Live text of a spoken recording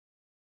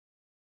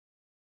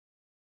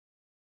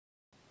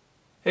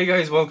Hey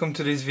guys, welcome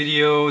to this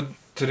video.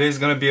 Today's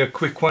gonna be a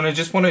quick one. I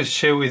just want to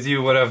share with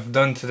you what I've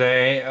done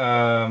today,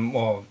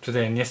 well,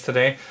 today and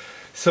yesterday.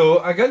 So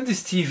I got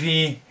this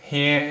TV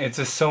here. It's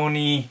a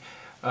Sony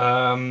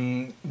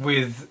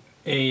with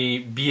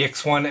a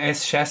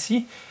BX1S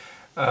chassis,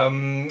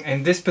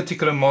 and this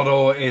particular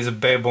model is a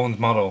bare bones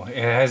model. It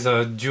has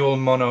a dual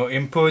mono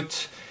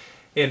input,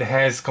 it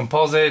has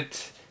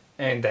composite,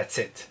 and that's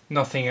it.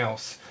 Nothing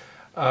else.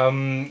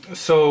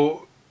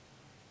 So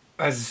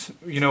as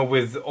you know,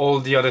 with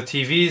all the other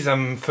TVs,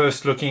 I'm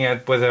first looking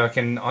at whether I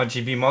can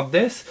RGB mod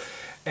this,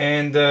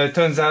 and it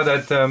turns out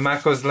that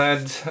Macos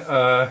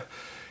LED,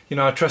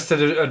 a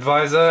trusted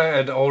advisor,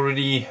 had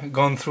already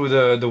gone through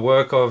the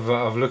work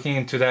of looking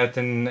into that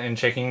and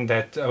checking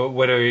that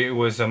whether it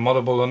was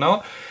moddable or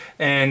not.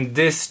 And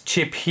this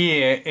chip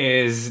here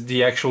is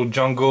the actual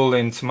jungle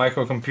and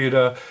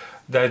microcomputer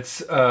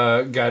that's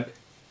got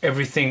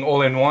everything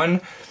all in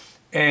one.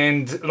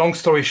 And long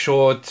story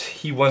short,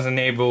 he wasn't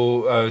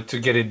able to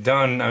get it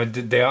done.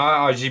 There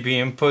are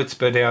RGB inputs,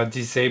 but they are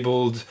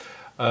disabled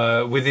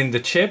within the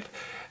chip.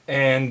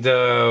 And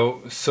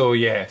so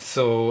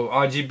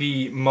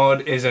RGB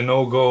mod is a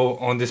no-go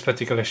on this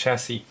particular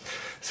chassis.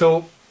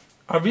 So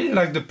I really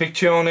like the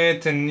picture on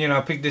it, and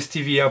I picked this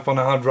TV up on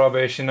a hard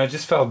rubbish, and I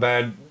just felt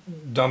bad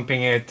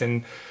dumping it.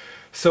 And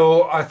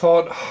so I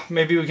thought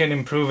maybe we can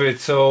improve it.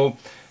 So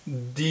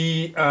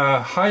the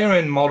higher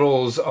end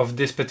models of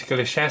this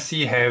particular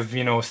chassis have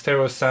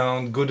stereo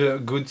sound,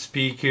 good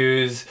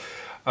speakers,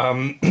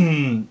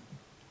 component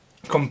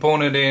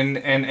in,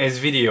 and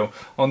Svideo.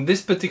 On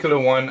this particular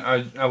one,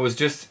 I was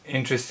just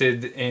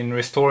interested in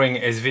restoring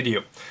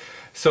Svideo.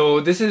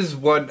 So this is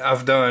what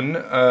I've done.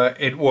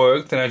 It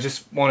worked, and I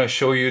just want to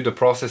show you the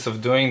process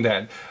of doing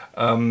that.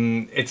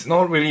 It's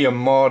not really a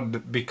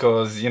mod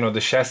because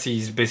the chassis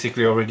is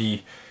basically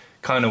already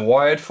kind of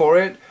wired for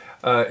it.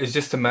 It's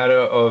just a matter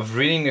of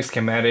reading the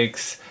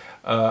schematics,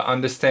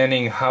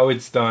 understanding how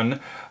it's done.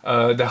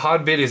 The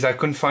hard bit is I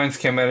couldn't find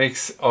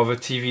schematics of a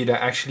TV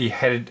that actually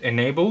had it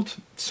enabled.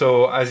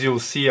 So as you'll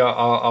see,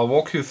 I'll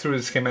walk you through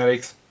the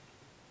schematics.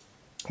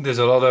 There's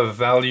a lot of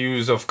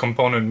values of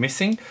component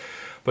missing,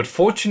 but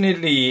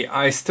fortunately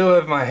I still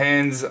have my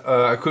hands,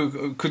 I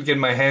could get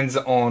my hands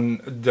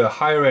on the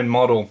higher end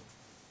model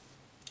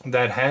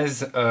that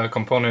has a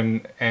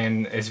component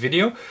and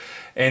Svideo,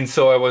 and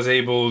so I was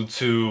able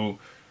to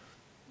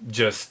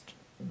just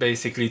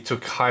basically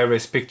took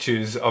high-res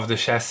pictures of the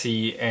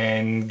chassis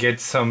and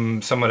get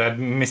some of that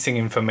missing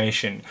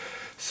information.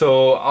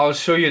 So I'll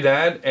show you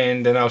that,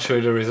 and then I'll show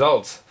you the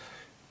results.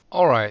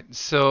 Alright,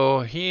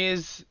 so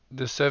here's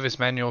the service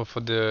manual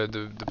for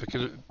the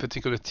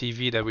particular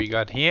TV that we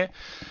got here.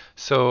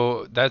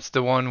 So that's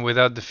the one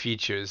without the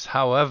features.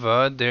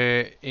 However,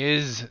 there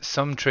is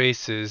some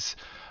traces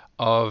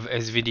of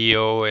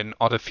Svideo and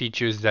other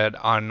features that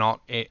are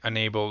not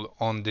enabled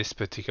on this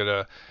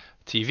particular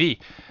TV.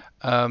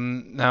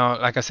 Now,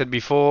 like I said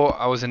before,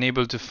 I was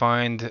unable to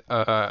find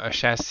a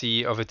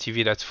chassis of a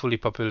TV that's fully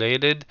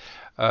populated.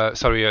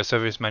 Sorry, a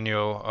service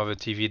manual of a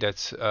TV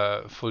that's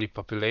fully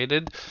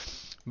populated.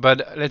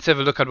 But let's have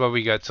a look at what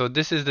we got. So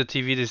this is the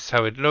TV. This is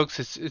how it looks.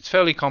 It's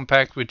fairly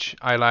compact, which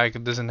I like.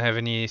 It doesn't have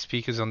any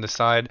speakers on the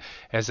side.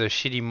 It has a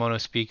shitty mono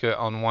speaker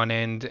on one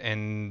end,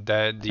 and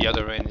the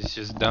other end is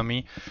just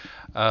dummy.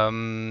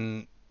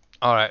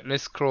 Alright,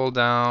 let's scroll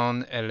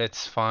down and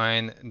let's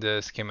find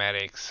the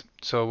schematics.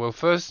 So we'll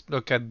first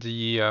look at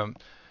the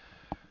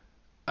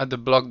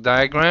block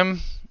diagram,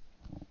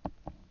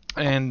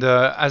 and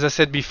as I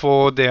said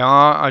before, there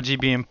are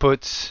RGB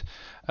inputs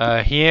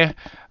here,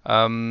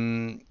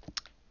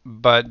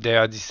 but they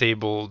are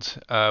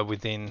disabled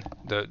within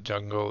the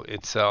jungle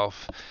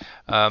itself.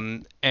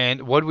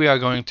 And what we are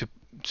going to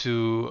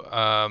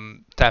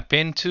tap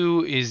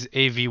into is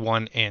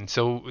AV1 in.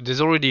 So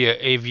there's already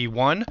a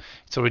AV1,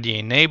 it's already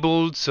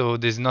enabled, so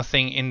there's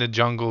nothing in the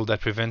jungle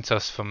that prevents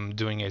us from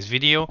doing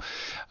Svideo.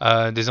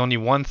 There's only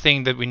one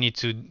thing that we need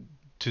to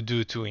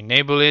do to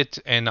enable it,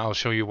 and I'll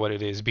show you what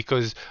it is,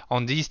 because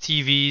on these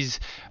TVs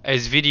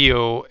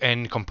Svideo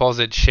and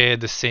composite share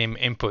the same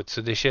input,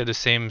 so they share the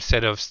same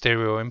set of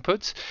stereo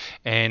inputs,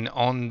 and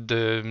on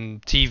the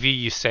TV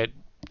you set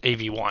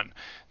AV1.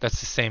 That's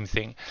the same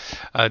thing.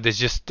 There's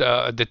just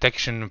a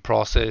detection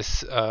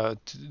process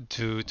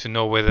to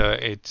know whether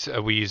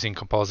we're using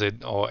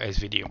composite or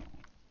Svideo.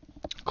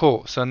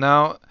 Cool. So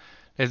now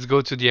let's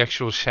go to the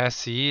actual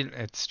chassis.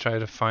 Let's try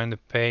to find a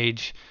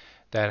page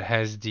that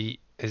has the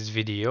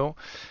Svideo,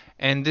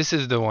 and this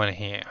is the one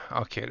here.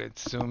 Okay,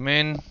 let's zoom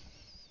in.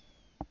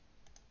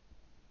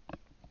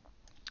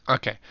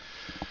 Okay.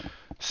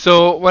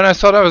 So when I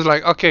saw that, I was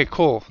like, okay,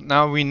 cool.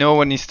 Now we know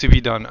what needs to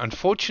be done.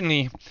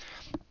 Unfortunately,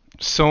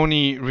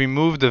 Sony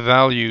removed the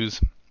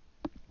values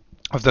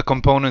of the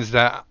components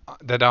that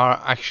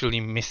are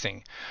actually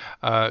missing.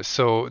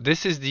 So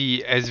this is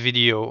the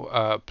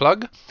Svideo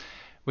plug.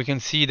 We can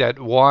see that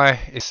Y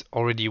is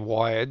already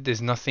wired.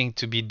 There's nothing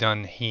to be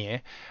done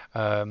here.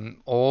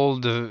 All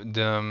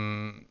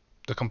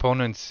the the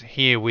components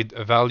here with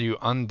a value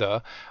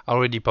under are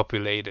already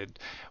populated.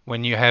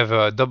 When you have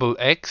a double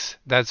X,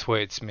 that's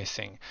where it's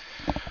missing.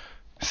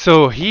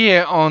 So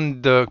here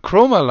on the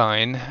chroma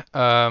line,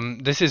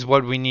 this is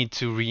what we need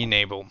to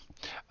re-enable.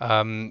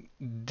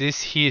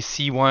 This here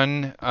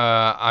C1,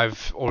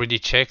 I've already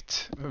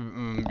checked.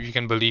 You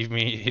can believe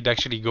me, it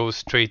actually goes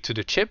straight to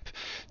the chip,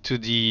 to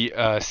the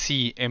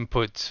C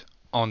input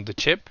on the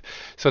chip.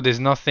 So there's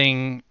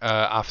nothing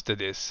after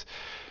this.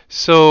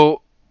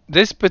 So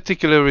this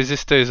particular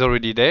resistor is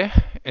already there.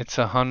 It's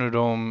a 100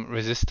 ohm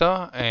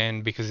resistor,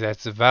 and because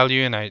that's the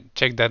value, and I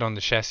checked that on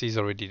the chassis, is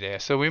already there.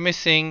 So we're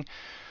missing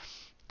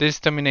this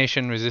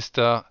termination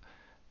resistor,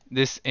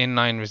 this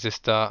inline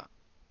resistor,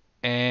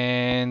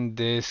 and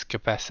this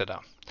capacitor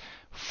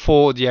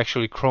for the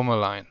actual chroma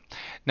line.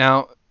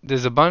 Now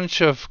there's a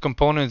bunch of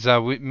components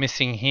that we're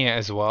missing here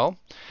as well,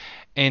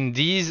 and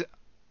these,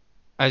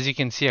 as you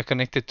can see, are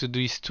connected to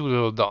these two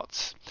little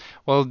dots.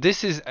 Well,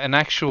 this is an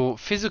actual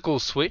physical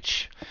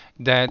switch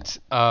that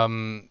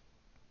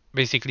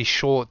basically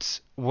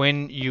shorts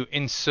when you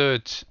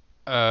insert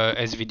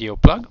a Svideo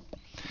plug.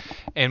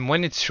 And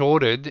when it's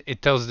shorted,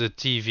 it tells the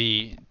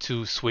TV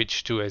to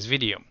switch to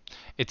Svideo.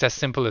 It's as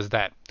simple as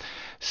that.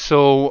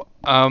 So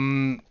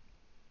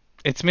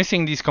it's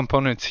missing these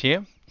components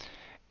here.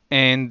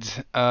 And,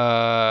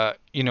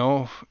 you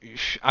know,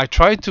 I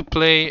tried to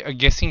play a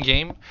guessing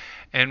game.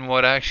 And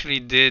what I actually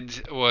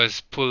did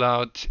was pull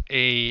out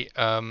a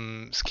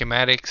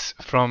schematics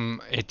from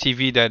a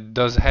TV that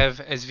does have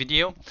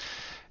Svideo.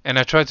 And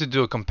I tried to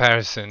do a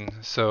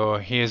comparison. So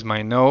here's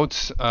my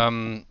notes.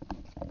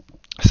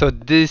 So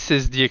this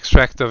is the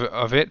extract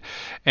of it,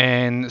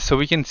 and so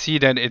we can see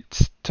that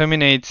it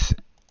terminates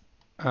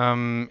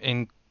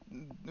in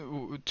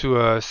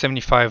to a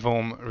 75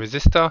 ohm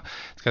resistor.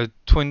 It's got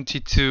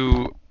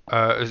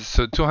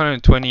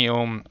 220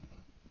 ohm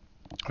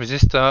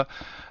resistor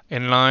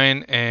in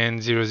line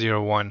and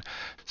 001.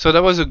 So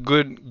that was a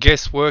good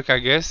guesswork, I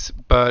guess,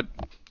 but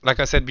like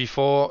I said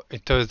before,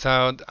 it turns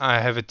out I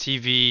have a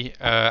TV,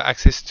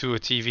 access to a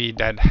TV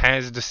that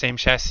has the same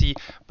chassis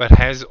but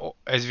has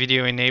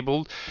Svideo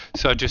enabled.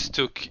 So I just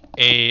took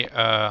a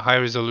high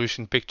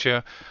resolution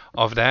picture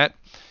of that,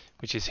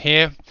 which is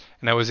here,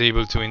 and I was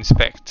able to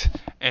inspect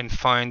and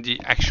find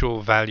the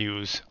actual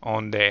values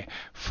on there.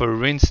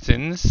 For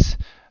instance,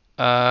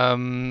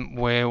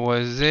 where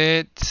was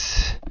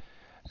it?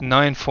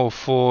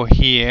 944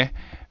 here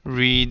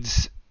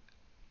reads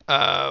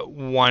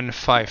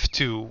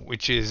 152,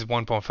 which is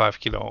 1.5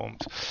 kilo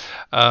ohms.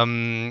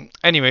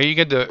 Anyway, you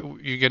get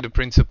the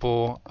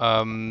principle.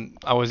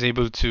 I was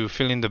able to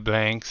fill in the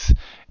blanks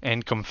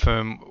and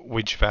confirm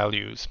which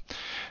values.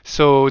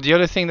 So the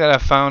other thing that I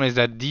found is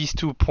that these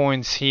 2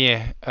 points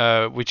here,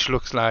 which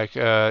looks like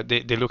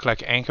they look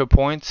like anchor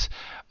points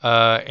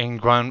and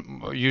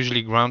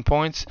usually ground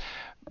points.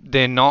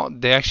 They're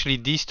not. They actually,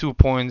 these 2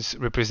 points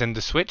represent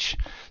the switch.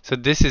 So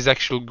this is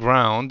actual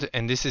ground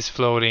and this is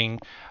floating,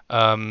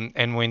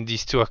 and when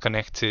these two are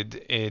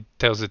connected, it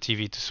tells the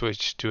TV to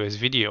switch to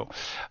Svideo.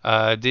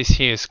 This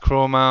here is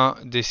chroma,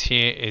 this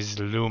here is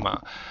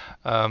luma.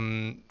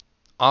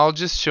 I'll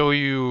just show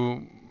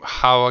you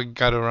how I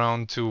got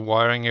around to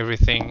wiring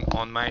everything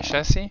on my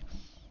chassis.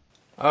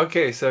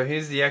 Okay, so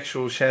here's the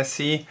actual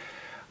chassis.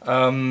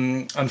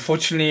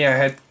 Unfortunately, I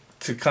had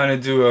to kind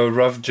of do a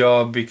rough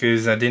job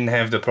because I didn't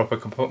have the proper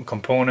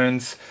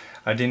components.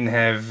 I didn't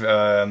have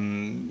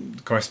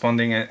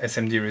corresponding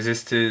SMD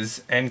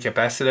resistors and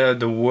capacitor.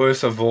 The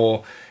worst of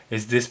all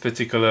is this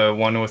particular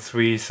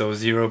 103, so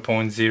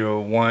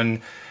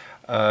 0.01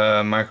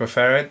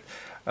 microfarad.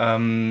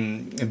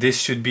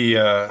 This should be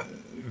a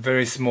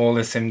very small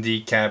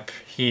SMD cap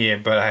here,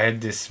 but I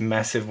had this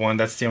massive one.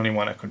 That's the only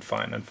one I could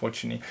find,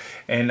 unfortunately.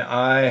 And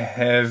I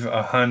have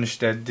a hunch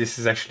that this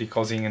is actually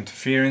causing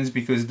interference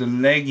because the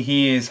leg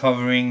here is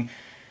hovering.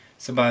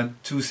 It's about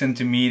 2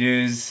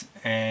 centimeters,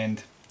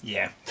 and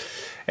yeah.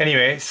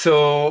 Anyway,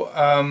 so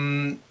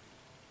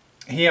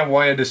here I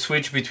wired the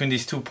switch between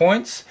these 2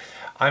 points.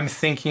 I'm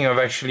thinking of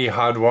actually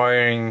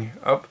hardwiring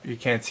up. You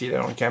can't see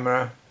that on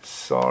camera.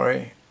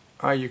 Sorry.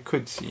 Ah, you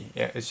could see.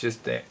 Yeah, it's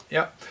just there.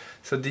 Yeah.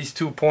 So these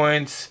 2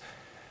 points,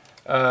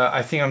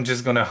 I think I'm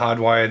just gonna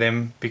hardwire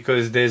them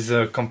because there's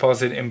a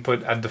composite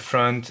input at the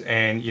front,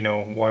 and you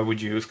know, why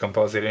would you use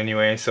composite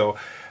anyway? So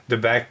the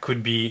back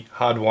could be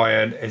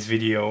hardwired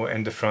Svideo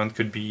and the front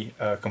could be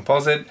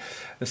composite.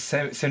 The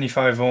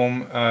 75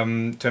 ohm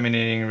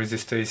terminating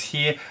resistor is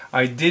here.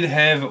 I did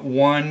have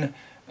one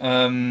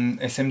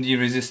SMD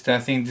resistor. I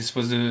think this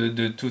was the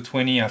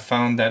 220. I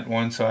found that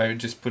one, so I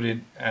just put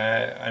it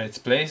at its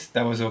place.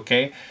 That was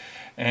okay.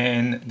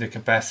 And the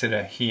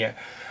capacitor here.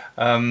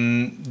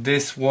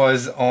 This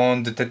was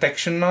on the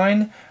detection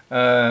line,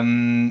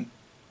 and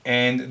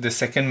the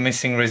second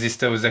missing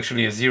resistor was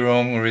actually a 0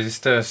 ohm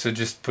resistor, so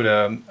just put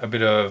a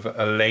bit of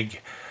a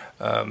leg,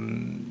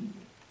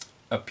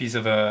 a piece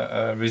of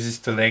a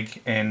resistor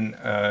leg, and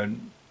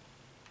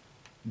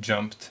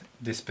jumped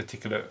this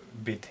particular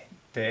bit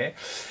there.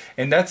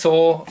 And that's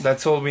all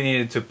we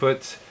needed to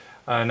put.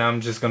 Now I'm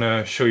just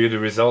gonna show you the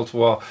result.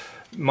 Well,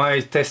 my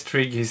test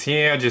rig is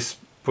here. I just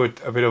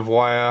put a bit of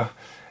wire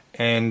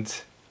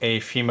and a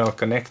female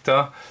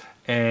connector,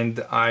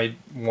 and I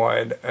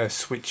wired a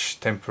switch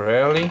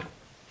temporarily.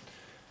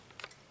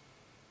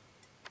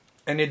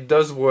 And it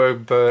does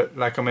work, but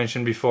like I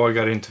mentioned before, I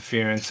got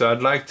interference. So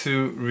I'd like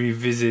to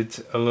revisit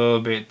a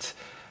little bit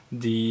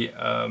the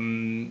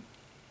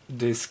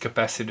this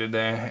capacitor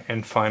there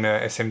and find a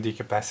SMD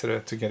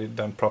capacitor to get it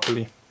done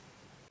properly.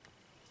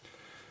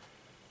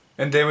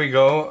 And there we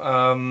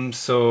go.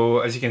 So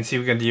as you can see,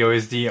 we got the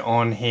OSD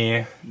on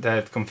here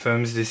that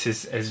confirms this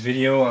is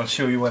Svideo. I'll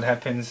show you what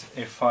happens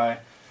if I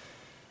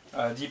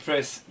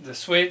depress the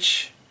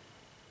switch.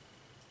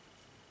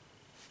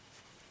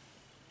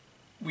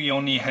 We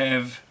only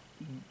have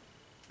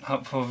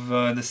half of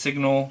the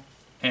signal,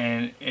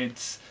 and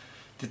it's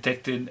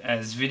detected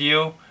as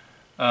video.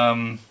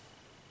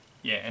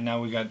 Yeah, and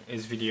now we got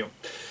Svideo.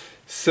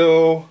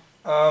 So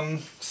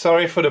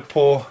sorry for the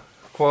poor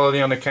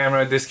quality on the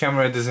camera. This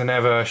camera doesn't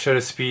have a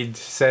shutter speed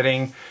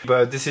setting,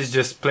 but this is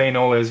just plain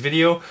old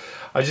Svideo.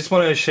 I just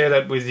wanted to share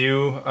that with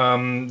you.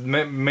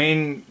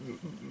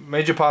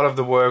 Major part of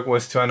the work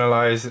was to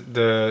analyze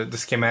the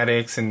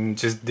schematics and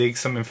just dig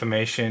some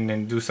information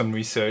and do some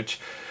research.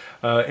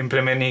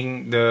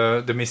 Implementing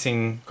the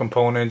missing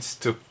components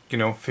took, you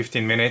know,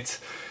 15 minutes.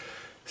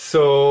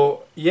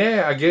 So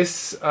yeah, I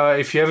guess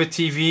if you have a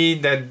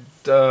TV that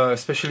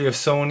especially a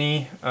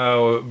Sony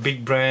or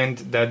big brand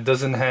that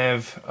doesn't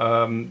have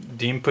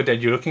the input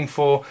that you're looking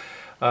for,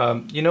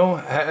 you know,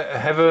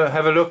 have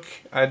a look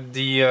at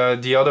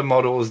the other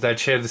models that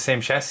share the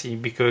same chassis,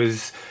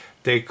 because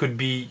there could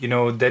be, you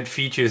know, dead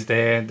features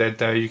there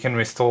that you can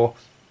restore,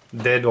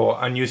 dead or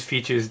unused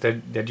features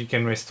that you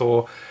can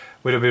restore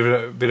with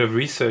a bit of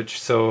research.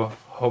 So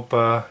hope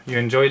you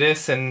enjoy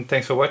this, and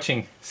thanks for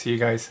watching. See you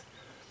guys.